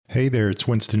Hey there, it's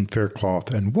Winston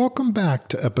Faircloth, and welcome back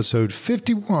to episode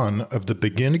 51 of the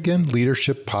Begin Again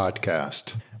Leadership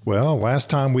Podcast. Well, last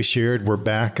time we shared, we're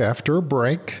back after a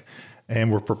break, and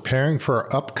we're preparing for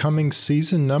our upcoming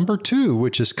season number 2,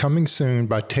 which is coming soon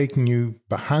by taking you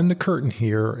behind the curtain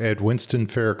here at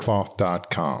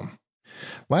winstonfaircloth.com.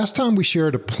 Last time we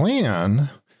shared a plan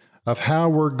of how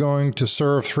we're going to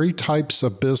serve 3 types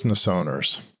of business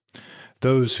owners: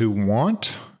 those who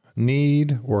want,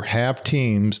 need, or have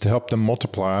teams to help them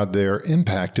multiply their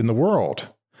impact in the world.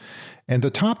 And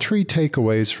the top 3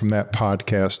 takeaways from that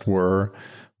podcast were: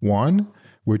 1,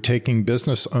 we're taking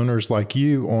business owners like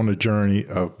you on a journey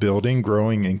of building,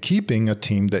 growing, and keeping a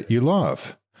team that you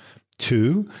love.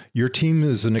 2, your team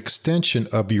is an extension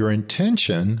of your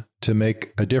intention to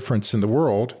make a difference in the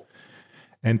world.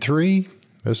 And 3,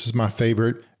 this is my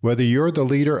favorite, whether you're the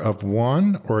leader of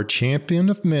one or a champion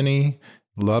of many,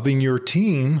 loving your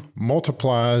team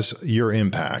multiplies your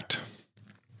impact.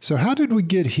 So how did we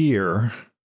get here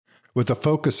with a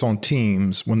focus on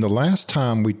teams when the last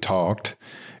time we talked,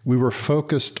 we were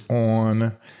focused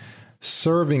on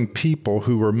serving people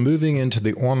who were moving into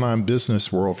the online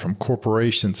business world from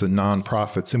corporations and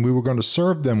nonprofits, and we were going to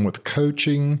serve them with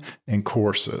coaching and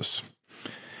courses.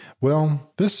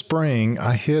 Well, this spring,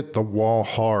 I hit the wall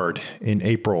hard in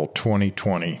April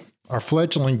 2020. Our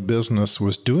fledgling business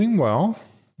was doing well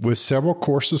with several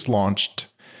courses launched,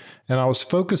 and I was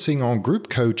focusing on group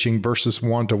coaching versus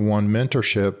one-to-one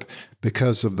mentorship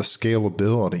because of the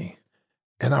scalability.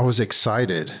 And I was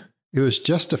excited. It was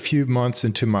just a few months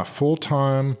into my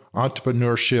full-time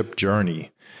entrepreneurship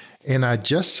journey, and I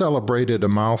just celebrated a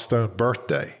milestone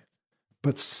birthday.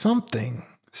 But something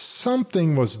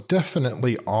was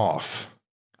definitely off.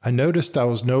 I noticed I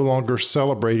was no longer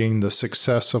celebrating the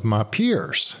success of my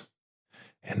peers.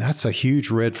 And that's a huge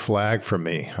red flag for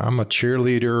me. I'm a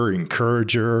cheerleader,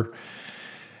 encourager,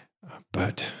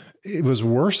 but it was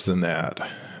worse than that.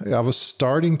 I was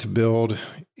starting to build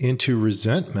into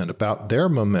resentment about their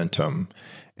momentum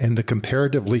and the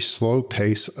comparatively slow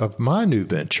pace of my new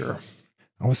venture.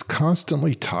 I was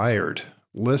constantly tired,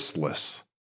 listless.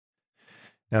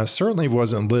 Now, I certainly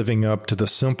wasn't living up to the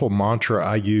simple mantra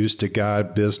I use to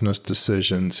guide business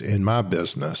decisions in my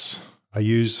business. I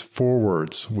use 4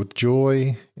 words: with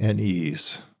joy and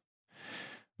ease.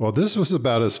 Well, this was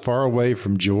about as far away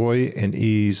from joy and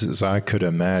ease as I could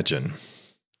imagine.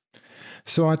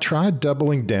 So I tried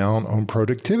doubling down on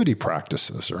productivity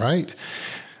practices, right?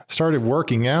 Started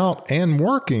working out and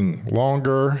working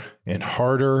longer and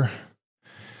harder.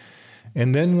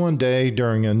 And then one day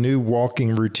during a new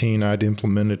walking routine I'd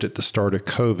implemented at the start of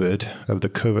the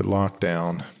COVID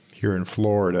lockdown, here in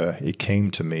Florida, it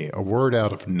came to me, a word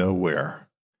out of nowhere: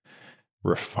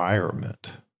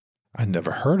 refirement. I'd never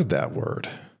heard of that word.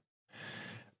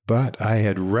 But I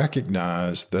had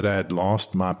recognized that I had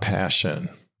lost my passion,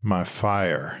 my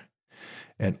fire,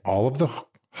 and all of the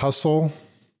hustle,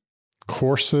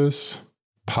 courses,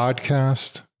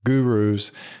 podcasts,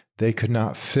 gurus, they could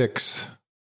not fix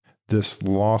this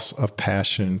loss of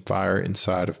passion and fire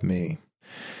inside of me.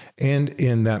 And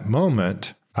in that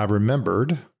moment, I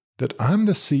remembered that I'm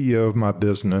the CEO of my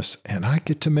business and I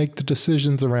get to make the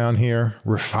decisions around here.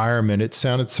 Refirement, it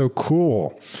sounded so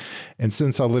cool. And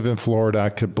since I live in Florida, I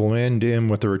could blend in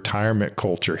with the retirement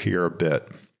culture here a bit.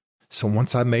 So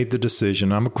once I made the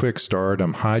decision, I'm a quick start,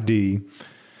 I'm high D.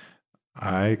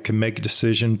 I can make a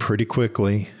decision pretty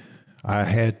quickly. I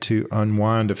had to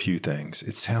unwind a few things.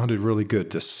 It sounded really good,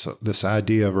 this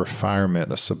idea of refirement,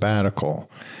 a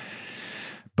sabbatical.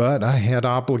 But I had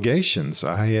obligations.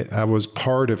 I was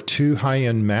part of 2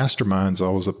 high-end masterminds I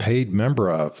was a paid member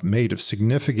of, made of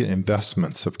significant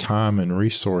investments of time and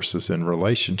resources and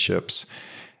relationships,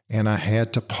 and I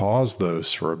had to pause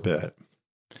those for a bit.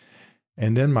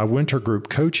 And then my winter group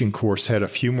coaching course had a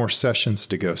few more sessions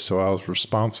to go, so I was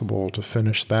responsible to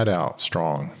finish that out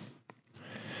strong.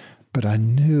 But I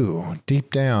knew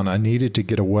deep down I needed to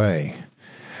get away.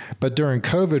 But during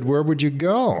COVID, where would you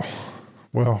go?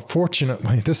 Well,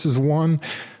 fortunately, this is one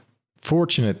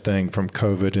fortunate thing from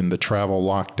COVID and the travel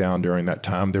lockdown during that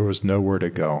time. There was nowhere to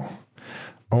go,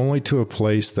 only to a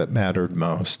place that mattered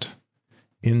most: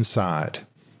 inside,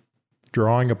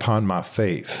 drawing upon my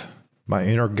faith, my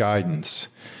inner guidance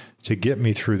to get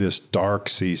me through this dark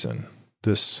season,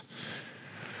 this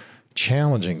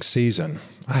challenging season.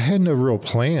 I had no real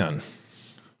plan,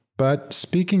 but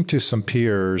speaking to some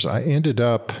peers, I ended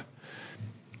up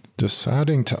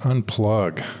deciding to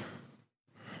unplug,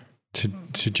 to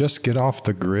just get off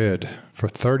the grid for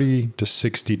 30 to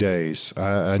 60 days.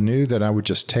 I knew that I would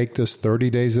just take this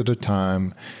 30 days at a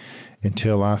time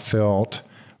until I felt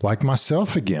like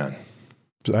myself again.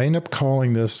 I ended up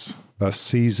calling this a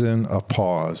season of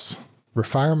pause.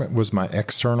 Refinement was my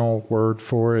external word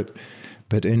for it,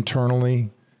 but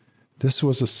internally, this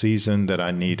was a season that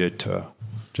I needed to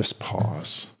just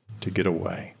pause, to get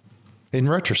away. In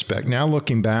retrospect, now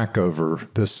looking back over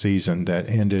this season that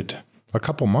ended a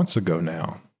couple months ago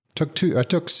now, I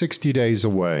took 60 days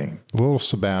away, a little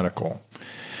sabbatical.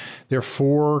 There are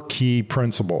 4 key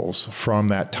principles from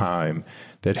that time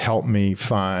that helped me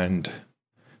find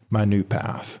my new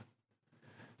path.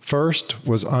 First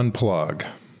was unplug.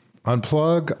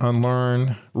 Unplug,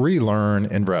 unlearn, relearn,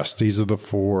 and rest. These are the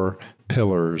 4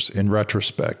 pillars in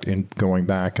retrospect, in going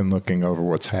back and looking over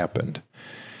what's happened.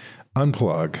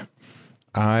 Unplug.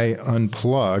 I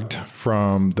unplugged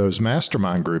from those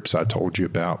mastermind groups I told you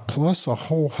about, plus a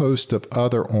whole host of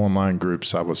other online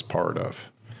groups I was part of.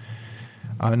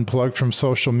 I unplugged from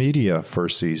social media for a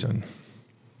season.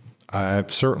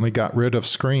 I've certainly got rid of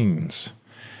screens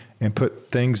and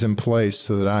put things in place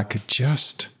so that I could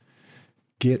just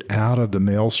get out of the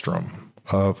maelstrom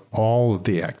of all of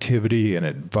the activity and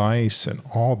advice and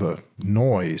all the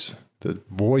noise, the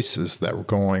voices that were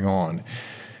going on,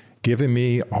 giving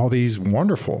me all these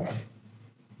wonderful,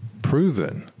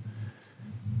 proven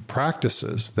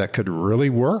practices that could really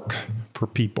work for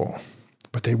people,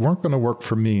 but they weren't going to work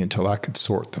for me until I could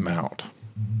sort them out.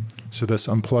 So this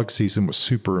unplug season was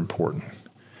super important.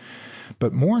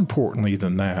 But more importantly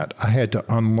than that, I had to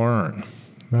unlearn.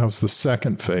 That was the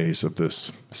second phase of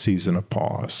this season of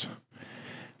pause.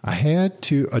 I had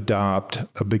to adopt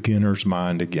a beginner's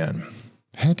mind again.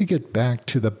 I had to get back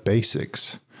to the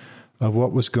basics of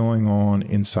what was going on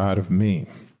inside of me.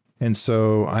 And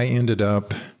so I ended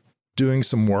up doing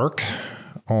some work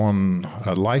on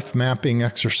a life mapping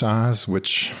exercise,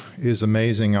 which is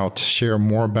amazing. I'll share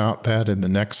more about that in the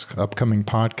next upcoming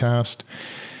podcast.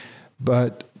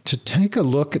 But to take a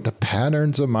look at the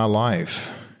patterns of my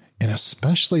life, and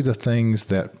especially the things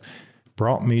that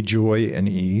brought me joy and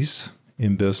ease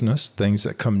in business, things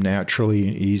that come naturally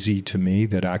and easy to me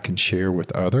that I can share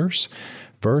with others,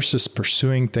 versus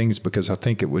pursuing things because I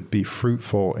think it would be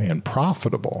fruitful and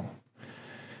profitable.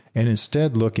 And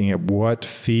instead looking at what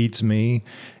feeds me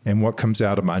and what comes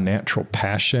out of my natural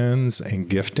passions and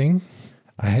gifting,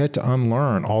 I had to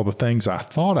unlearn all the things I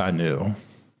thought I knew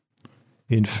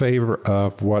in favor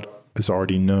of what is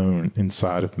already known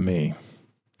inside of me.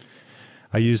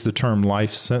 I use the term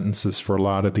life sentences for a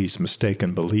lot of these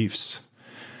mistaken beliefs.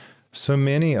 So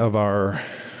many of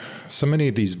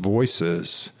these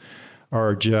voices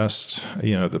are just,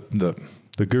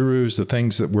 the gurus, the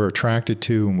things that we're attracted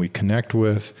to and we connect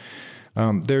with.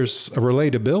 There's a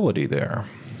relatability there,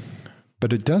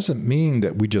 but it doesn't mean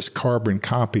that we just carbon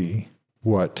copy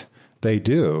what they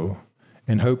do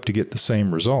and hope to get the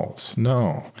same results.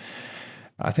 No.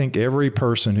 I think every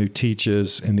person who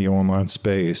teaches in the online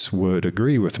space would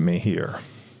agree with me here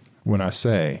when I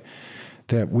say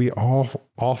that we all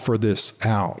offer this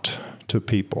out to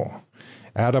people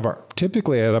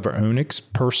typically out of our own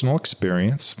personal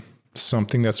experience,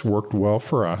 something that's worked well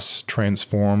for us,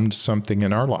 transformed something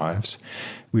in our lives.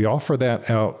 We offer that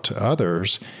out to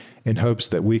others in hopes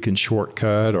that we can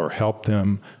shortcut or help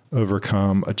them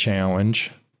overcome a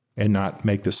challenge and not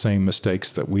make the same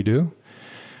mistakes that we do.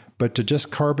 But to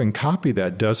just carbon copy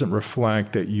that doesn't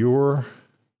reflect that your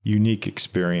unique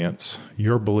experience,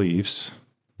 your beliefs,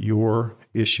 your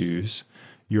issues,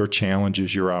 your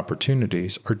challenges, your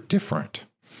opportunities are different.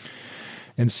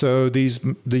 And so these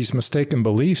mistaken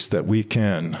beliefs that we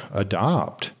can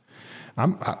adopt,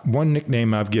 one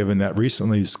nickname I've given that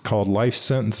recently is called life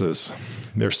sentences.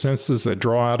 They're sentences that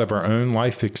draw out of our own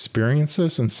life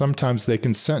experiences, and sometimes they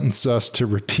can sentence us to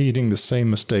repeating the same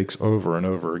mistakes over and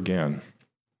over again.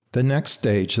 The next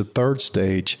stage, the third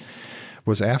stage,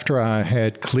 was after I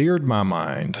had cleared my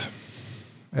mind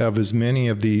of as many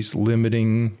of these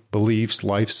limiting beliefs,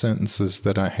 life sentences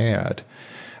that I had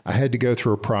to go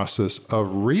through a process of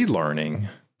relearning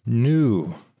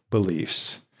new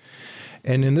beliefs.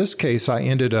 And in this case, I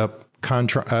ended up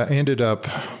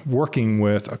working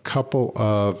with a couple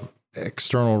of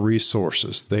external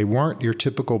resources. They weren't your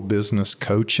typical business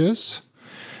coaches.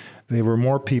 They were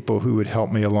more people who would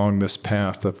help me along this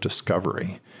path of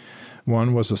discovery.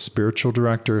 One was a spiritual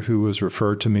director who was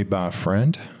referred to me by a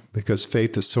friend. Because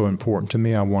faith is so important to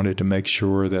me, I wanted to make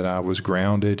sure that I was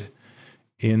grounded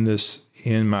in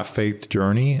my faith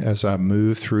journey as I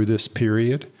moved through this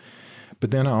period.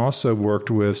 But then I also worked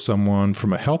with someone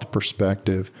from a health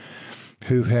perspective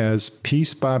who has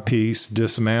piece by piece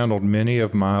dismantled many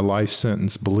of my life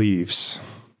sentence beliefs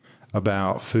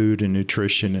about food and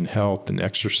nutrition and health and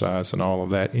exercise and all of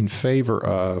that in favor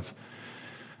of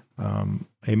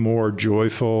a more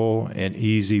joyful and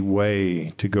easy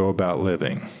way to go about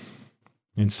living.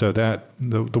 And so that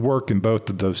the work in both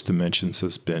of those dimensions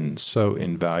has been so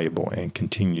invaluable and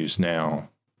continues now,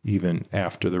 even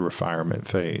after the retirement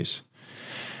phase.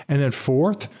 And then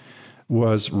fourth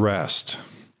was rest.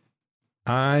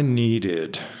 I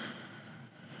needed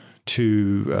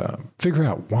to figure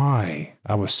out why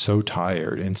I was so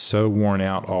tired and so worn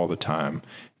out all the time.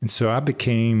 And so I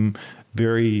became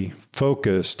very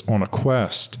focused on a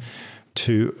quest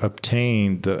to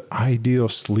obtain the ideal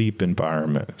sleep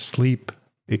environment, sleep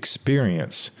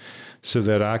experience, so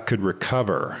that I could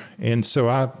recover. And so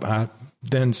I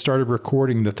then started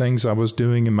recording the things I was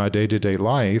doing in my day-to-day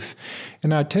life.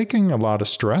 And I'd taken a lot of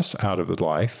stress out of the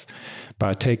life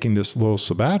by taking this little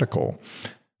sabbatical.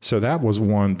 So that was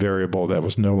one variable that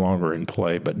was no longer in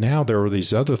play. But now there were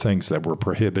these other things that were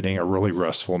prohibiting a really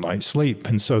restful night's sleep.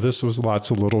 And so this was lots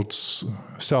of little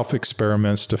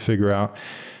self-experiments to figure out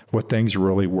what things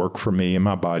really work for me and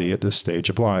my body at this stage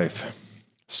of life.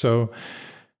 So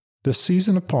the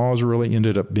season of pause really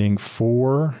ended up being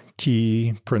 4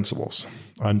 key principles: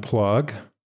 unplug,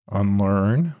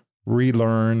 unlearn,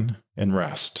 relearn, and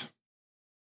rest.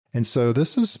 And so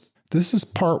this is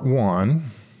part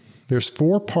 1. There's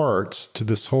 4 parts to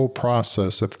this whole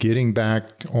process of getting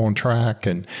back on track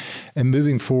and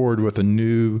moving forward with a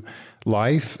new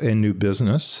life and new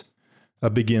business, a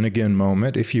begin again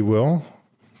moment, if you will,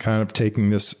 kind of taking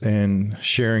this and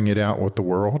sharing it out with the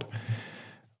world.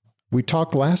 We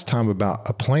talked last time about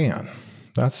a plan.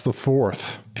 That's the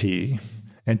 4th P.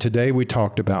 And today we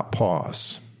talked about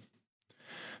pause.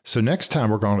 So next time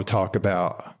we're going to talk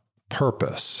about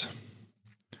purpose.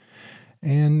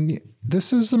 And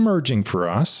this is emerging for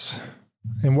us.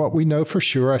 And what we know for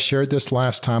sure, I shared this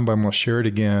last time, but I'm going to share it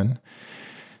again,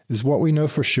 is what we know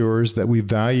for sure is that we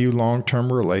value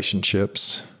long-term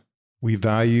relationships. We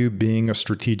value being a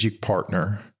strategic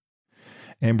partner.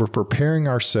 And we're preparing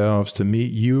ourselves to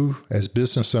meet you as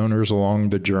business owners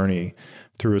along the journey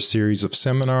through a series of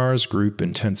seminars, group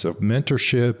intensive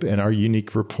mentorship, and our unique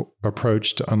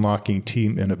approach to unlocking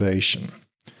team innovation.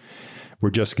 We're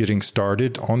just getting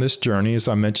started on this journey. As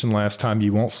I mentioned last time,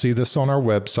 you won't see this on our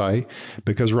website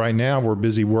because right now we're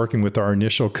busy working with our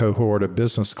initial cohort of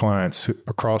business clients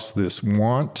across this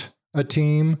want a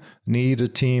team, need a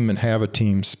team, and have a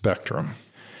team spectrum.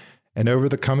 And over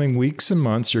the coming weeks and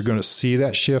months, you're going to see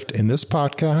that shift in this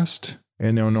podcast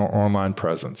and in our online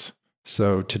presence.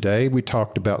 So today we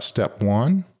talked about step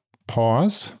 1,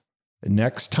 pause.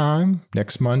 Next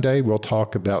Monday, we'll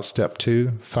talk about step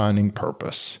 2, finding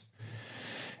purpose.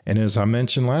 And as I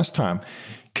mentioned last time,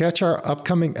 catch our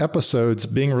upcoming episodes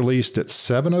being released at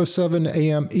 7:07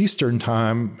 a.m. Eastern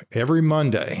Time every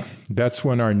Monday. That's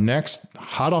when our next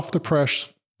hot off the press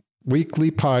weekly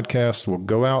podcast will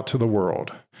go out to the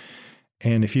world.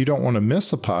 And if you don't want to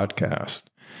miss a podcast,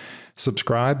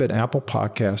 subscribe at Apple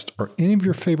Podcast or any of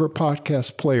your favorite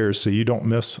podcast players so you don't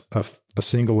miss a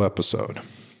single episode.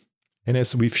 And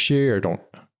as we've shared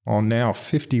on now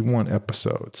 51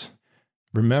 episodes,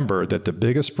 remember that the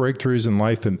biggest breakthroughs in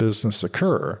life and business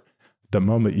occur the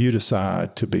moment you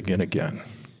decide to begin again.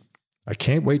 I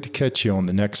can't wait to catch you on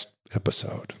the next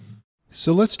episode.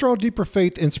 So let's draw deeper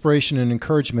faith, inspiration, and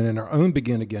encouragement in our own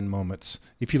begin again moments.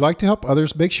 If you'd like to help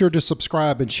others, make sure to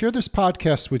subscribe and share this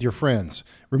podcast with your friends.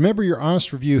 Remember, your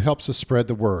honest review helps us spread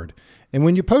the word. And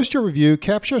when you post your review,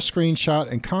 capture a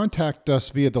screenshot and contact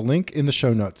us via the link in the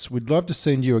show notes. We'd love to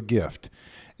send you a gift.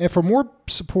 And for more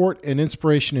support and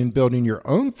inspiration in building your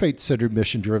own faith-centered,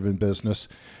 mission-driven business,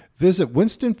 visit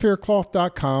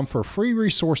winstonfaircloth.com for free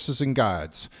resources and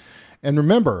guides. And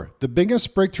remember, the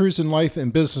biggest breakthroughs in life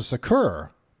and business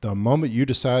occur the moment you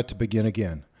decide to begin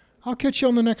again. I'll catch you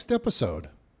on the next episode.